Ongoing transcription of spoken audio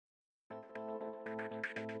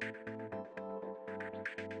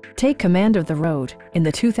Take command of the road in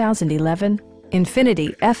the 2011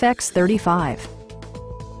 Infiniti FX35.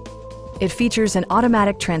 It features an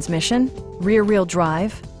automatic transmission, rear-wheel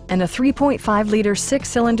drive, and a 3.5-liter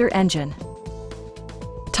six-cylinder engine.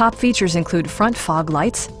 Top features include front fog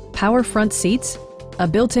lights, power front seats, a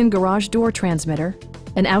built-in garage door transmitter,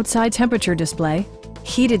 an outside temperature display,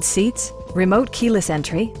 heated seats, remote keyless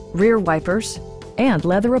entry, rear wipers, and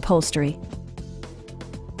leather upholstery.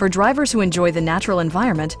 For drivers who enjoy the natural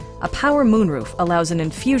environment, a power moonroof allows an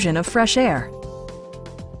infusion of fresh air.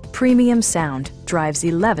 Premium sound drives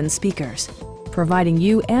 11 speakers, providing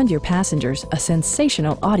you and your passengers a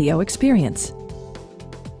sensational audio experience.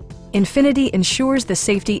 Infiniti ensures the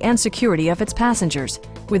safety and security of its passengers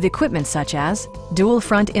with equipment such as dual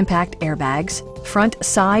front impact airbags, front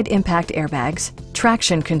side impact airbags,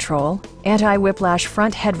 traction control, anti-whiplash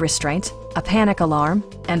front head restraints, a panic alarm,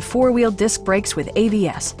 and four-wheel disc brakes with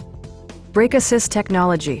ABS. Brake Assist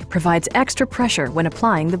technology provides extra pressure when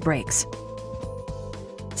applying the brakes.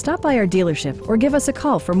 Stop by our dealership or give us a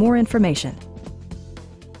call for more information.